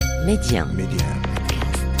ميديا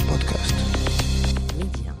بودكاست.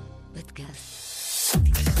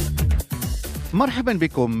 مرحبا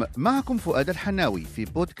بكم، معكم فؤاد الحناوي في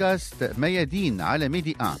بودكاست ميادين على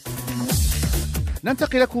ميديا.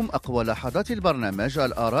 ننتقل لكم أقوى لحظات البرنامج،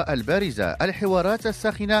 الآراء البارزة، الحوارات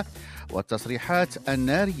الساخنة والتصريحات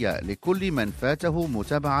النارية لكل من فاته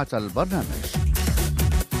متابعة البرنامج.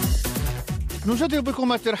 نجدد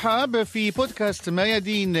بكم الترحاب في بودكاست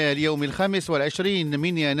ميادين اليوم 25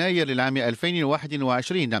 من يناير للعام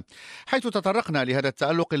 2021، حيث تطرقنا لهذا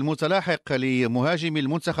التألق المتلاحق لمهاجم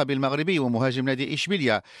المنتخب المغربي ومهاجم نادي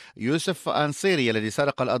اشبيلية يوسف النصيري الذي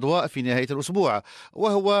سرق الأضواء في نهاية الأسبوع،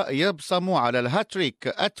 وهو يبصم على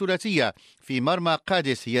الهاتريك الثلاثية في مرمى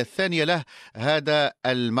قادش هي الثانية له هذا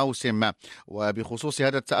الموسم. وبخصوص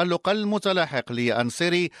هذا التألق المتلاحق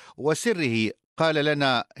للنصيري وسره قال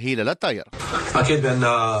لنا هلال الطاير. أكيد بأن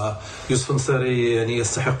يوسف النصيري يعني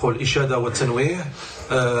يستحق الإشادة والتنويه.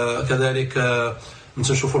 كذلك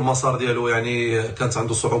نشوفوا المسار ديالو، يعني كانت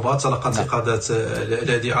عنده صعوبات، تلقى انتقادات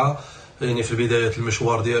لاذعة يعني في بداية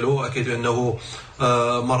المشوار ديالو. أكيد بأنه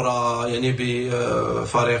مر يعني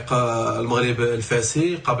بفريق المغرب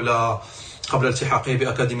الفاسي قبل التحاقه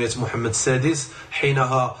بأكاديمية محمد السادس.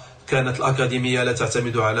 حينها كانت الأكاديمية لا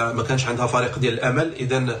تعتمد على، ما كانش عندها فريق ديال الأمل،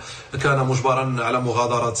 إذن كان مجبرا على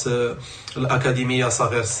مغادرة الأكاديمية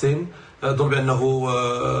صغير السن. أظن بأنه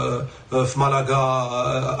في مالاغا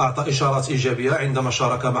أعطى إشارات إيجابية عندما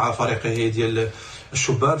شارك مع فريقه ديال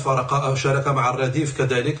الشبان، شارك مع الرديف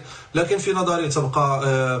كذلك. لكن في نظري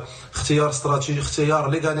تبقى اختيار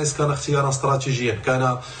ليغانيس كان اختيارا استراتيجيا،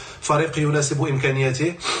 كان فريق يناسب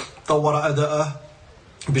إمكانياته، طور أداءه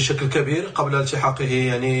بشكل كبير قبل التحاقه.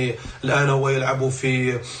 يعني الآن هو يلعب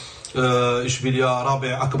في اشبيلية،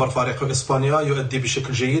 رابع أكبر فريق في إسبانيا، يؤدي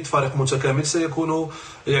بشكل جيد، فريق متكامل، سيكون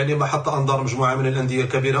يعني محط أنظار مجموعة من الأندية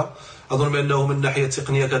الكبيرة. أظن بأنه من الناحية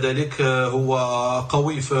التقنية كذلك هو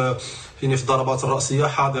قوي في الضربات الرأسية،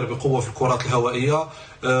 حاضر بقوة في الكرات الهوائية،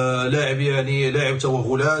 لاعب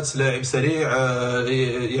توغلات، لاعب سريع،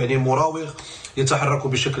 يعني مراوغ، يتحرك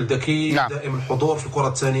بشكل ذكي، دائم الحضور في الكرة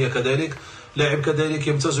الثانية كذلك. لاعب كذلك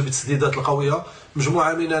يمتاز بالتسديدات القوية،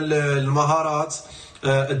 مجموعة من المهارات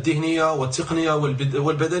الذهنية والتقنية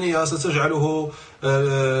والبدنية ستجعله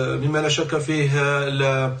مما لا شك فيه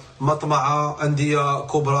مطمع أندية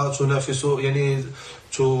كبرى تنافس، يعني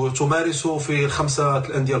تمارس في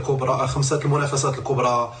خمسة المنافسات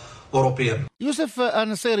الكبرى أوروبيا. يوسف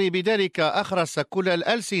النصيري بذلك أخرس كل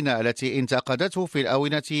الألسنة التي انتقدته في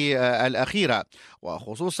الآونة الأخيرة،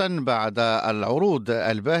 وخصوصا بعد العروض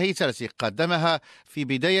الباهتة التي قدمها في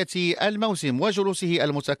بداية الموسم وجلوسه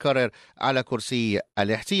المتكرر على كرسي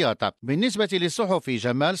الاحتياط. بالنسبة للصحفي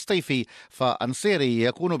جمال سطيفي، فالنصيري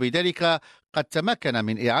يكون بذلك قد تمكن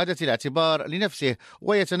من إعادة الاعتبار لنفسه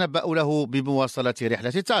ويتنبأ له بمواصلة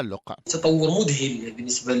رحلة التألق. تطور مذهل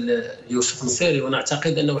بالنسبة ليوسف النصيري، وأنا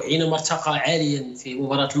أعتقد أنه حينما ارتقى عاليا في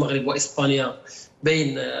مباراة المغرب وإسبانيا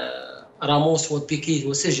بين راموس وبيكي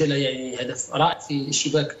وسجل يعني هدف رائع في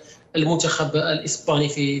شباك المنتخب الإسباني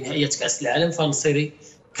في نهاية كأس العالم، فالنصيري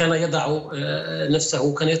كان يضع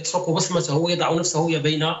نفسه، كان يترك بصمته ويضع نفسه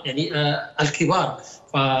بين يعني الكبار،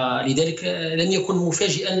 فلذلك لن يكون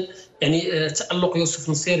مفاجئا يعني تألق يوسف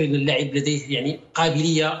النصيري للاعب لديه يعني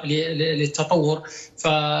قابلية للتطور.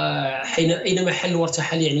 فأينما حل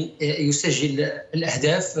وارتحل يعني يسجل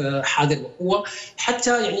الأهداف، حاضر بقوة.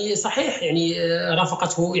 حتى يعني صحيح يعني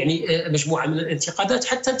رافقته يعني مجموعة من الانتقادات،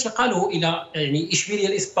 حتى انتقاله إلى يعني اشبيلية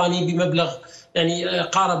الإسباني بمبلغ يعني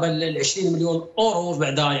قارب 20 مليون أورو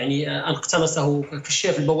بعد يعني أن اقتنصه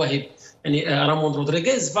كشاف البواهب يعني رامون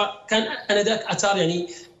رودريغيز. فكان آنذاك أثار يعني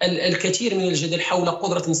الكثير من الجدل حول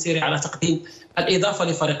قدرة النصيري على تقديم الإضافة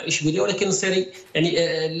لفريق اشبيلية، ولكن النصيري يعني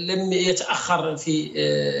لم يتأخر في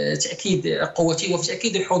تأكيد قوته وفي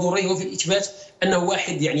تأكيد حضوره وفي الإثبات أنه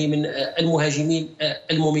واحد يعني من المهاجمين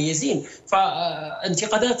المميزين.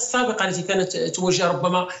 فالانتقادات السابقة التي كانت توجه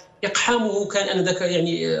ربما إقحامه كان آنذاك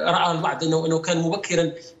يعني رأى البعض أنه كان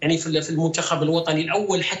مبكرا يعني في المنتخب الوطني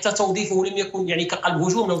الأول، حتى توظيفه لم يكن يعني كقلب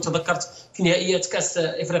هجوم. لو تذكرت في نهائيات كأس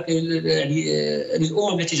افريقيا يعني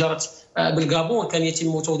للأمم التي جرت بالكاميرون كان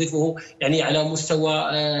يتم توظيفه يعني على مستوى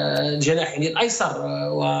الجناح يعني الأيسر،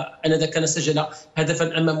 وآنذاك كان سجل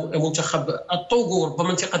هدفا أمام منتخب الطوغو.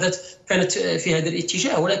 ربما انتقادات كانت في هذا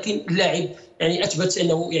الاتجاه، ولكن اللاعب يعني أثبت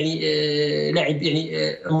أنه يعني لاعب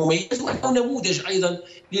يعني مميز، وأنه نموذج أيضا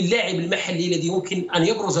للاعب المحلي الذي يمكن أن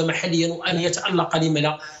يبرز محليا وأن يتألق لما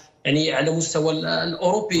لا يعني على مستوى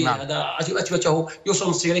الأوروبي. هذا أثبته يوسف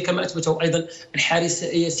النصيري، كما أثبته أيضا الحارس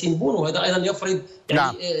ياسين بونو. هذا أيضا يفرض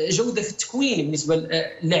يعني جودة في التكوين بالنسبة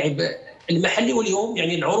للاعب المحلي. واليوم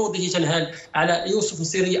يعني العروض التي تنهال على يوسف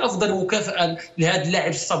النصيري افضل مكافاه لهذا اللاعب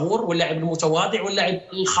الصبور واللاعب المتواضع واللاعب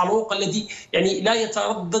الخلوق الذي يعني لا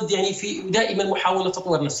يتردد يعني في دائما محاوله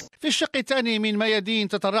تطوير نفسه. في الشق الثاني من ميادين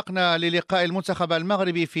تطرقنا للقاء المنتخب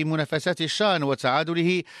المغربي في منافسات الشان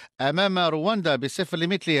وتعادله امام رواندا ب0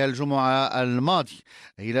 لمثله الجمعه الماضي.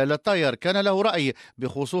 هلال الطاير كان له راي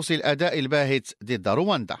بخصوص الاداء الباهت ضد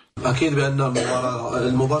رواندا. اكيد بان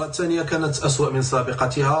المباراه الثانيه كانت اسوأ من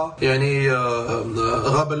سابقتها، يعني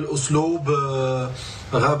غاب الاسلوب،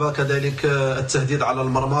 غاب كذلك التهديد على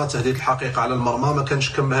المرمى، تهديد الحقيقه على المرمى، ما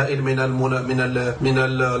كانش كم هائل من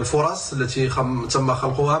الفرص التي تم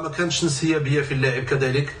خلقها، ما كانش انسيابيه في اللاعب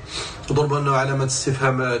كذلك. اظن بانه علامه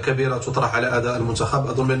استفهام كبيره تطرح على اداء المنتخب.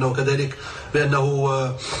 اظن بانه كذلك بانه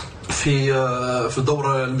في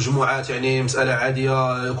دور المجموعات يعني مساله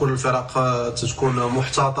عاديه، كل الفرق تكون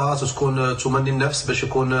محتاطه، تكون تمني النفس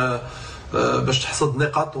باش تحصد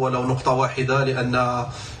نقاط ولو نقطه واحده، لان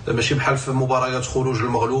ماشي بحال في مباريات خروج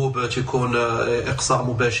المغلوب تيكون اقصاء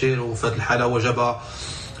مباشر، وفي هذه الحاله وجب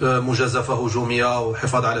مجازفه هجوميه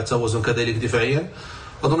وحفاظ على التوازن كذلك دفاعيا.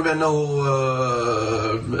 اظن بانه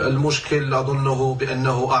المشكل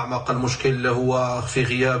بانه اعمق المشكل هو في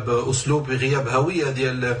غياب اسلوب، بغياب هويه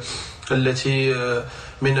ديال التي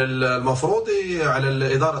من المفروض على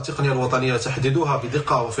الاداره التقنيه الوطنيه تحديدها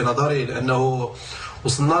بدقه وفي نظري، لانه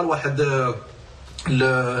وصلنا لواحد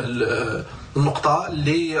النقطه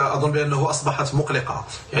اللي اظن بانه اصبحت مقلقه.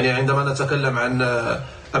 يعني عندما نتكلم عن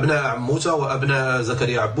ابناء عموته وابناء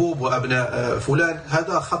زكريا عبوب وابناء فلان،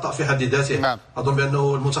 هذا خطا في حد ذاته. نعم. اظن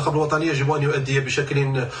بانه المنتخب الوطني يجب ان يؤدي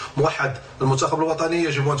بشكل موحد، المنتخب الوطني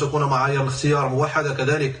يجب ان تكون معايير الاختيار موحده،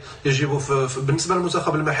 كذلك يجب بالنسبه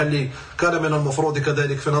للمنتخب المحلي كان من المفروض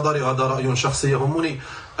كذلك في نظري، وهذا راي شخصي يهمني،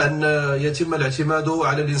 ان يتم الاعتماد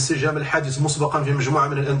على الانسجام الحادث مسبقا في مجموعه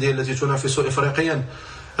من الانديه التي تنافس افريقيا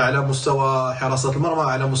على مستوى حراسه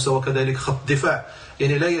المرمى، على مستوى كذلك خط الدفاع.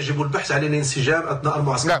 يعني لا يجب البحث عن الانسجام اثناء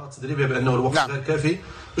المعسكرات التدريبيه بانه الوقت غير كافي،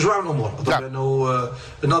 مجموعه من الامور. اظن بانه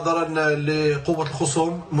نظرا لقوه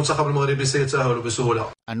الخصوم المنتخب المغربي سيتاهل بسهوله.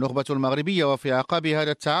 النخبة المغربية وفي أعقاب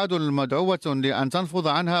هذا التعادل مدعوة لأن تنفض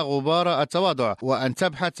عنها غبار التواضع وأن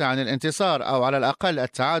تبحث عن الانتصار أو على الأقل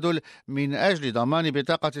التعادل من أجل ضمان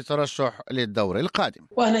بطاقة الترشح للدور القادم.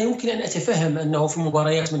 وأنا يمكن أن أتفهم أنه في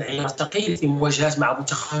مباريات من عيار ثقيل، في مواجهات مع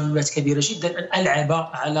منتخبات كبيرة جدا، أن ألعب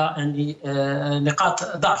على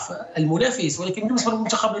نقاط ضعف المنافس، ولكن بالنسبة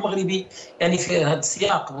للمنتخب المغربي يعني في هذا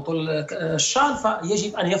السياق بطولة الشان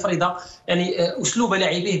فيجب أن يفرض يعني أسلوب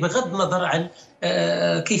لاعبيه بغض النظر عن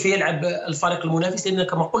كيف يلعب الفريق المنافس، لأن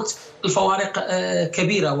كما قلت الفوارق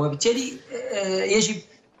كبيرة، وبالتالي يجب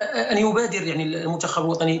أن يبادر يعني المنتخب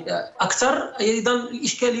الوطني أكثر. أيضا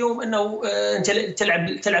الإشكال اليوم أنه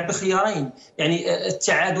تلعب بخيارين، يعني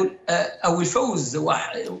التعادل أو الفوز،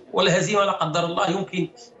 والهزيمة لا قدر الله يمكن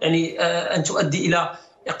يعني أن تؤدي إلى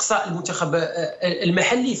إقصاء المنتخب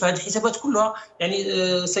المحلي. فهذه الحسابات كلها يعني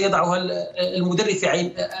سيضعها المدرب في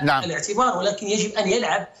عين الاعتبار، ولكن يجب أن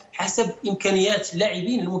يلعب حسب إمكانيات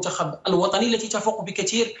لاعبين المنتخب الوطني التي تفوق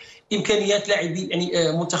بكثير إمكانيات لاعبي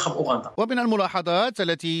يعني منتخب أوغندا. ومن الملاحظات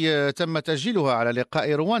التي تم تسجيلها على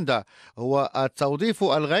لقاء رواندا هو التوظيف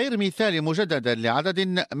الغير مثالي مجددا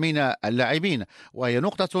لعدد من اللاعبين، وهي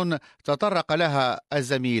نقطة تطرق لها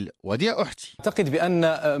الزميل وديع أحتي. أعتقد بأن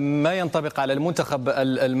ما ينطبق على المنتخب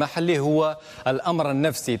المحلي هو الأمر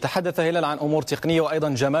النفسي. تحدث هلال عن أمور تقنية وأيضا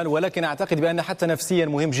جمال، ولكن أعتقد بأن حتى نفسيا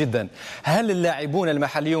مهم جدا. هل اللاعبون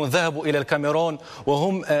المحليون ذهبوا إلى الكاميرون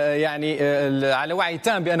وهم يعني على وعي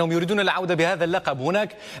تام بأنهم يريدون العودة بهذا اللقب؟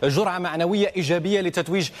 هناك جرعة معنوية إيجابية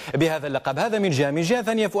للتتويج بهذا اللقب. هذا من جهة. من جهة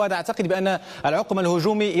ثانية فؤاد، أعتقد بأن العقم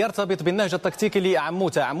الهجومي يرتبط بالنهج التكتيكي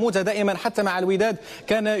لعموته دائما حتى مع الوداد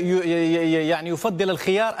كان يعني يفضل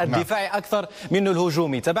الخيار الدفاعي أكثر منه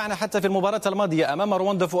الهجومي. تابعنا حتى في المباراة الماضية أمام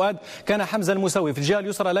رواندا فؤاد كان حمزة المسوي في الجهة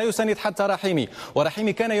اليسرى لا يساند حتى رحيمي،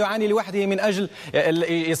 ورحيمي كان يعاني لوحده من أجل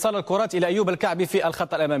إيصال الكرات إلى أيوب الكعبي في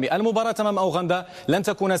الخط الأمامي. المباراة أمام أوغندا لن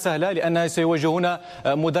تكون سهلة لأنها سيواجهون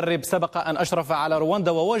مدرب سبق أن أشرف على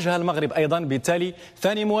رواندا وواجه المغرب أيضا، بالتالي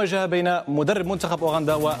ثاني مواجهة بين مدرب منتخب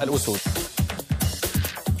أوغندا والأسود.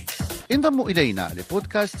 انضموا إلينا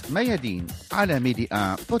لبودكاست ميادين على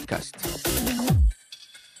ميديا بودكاست.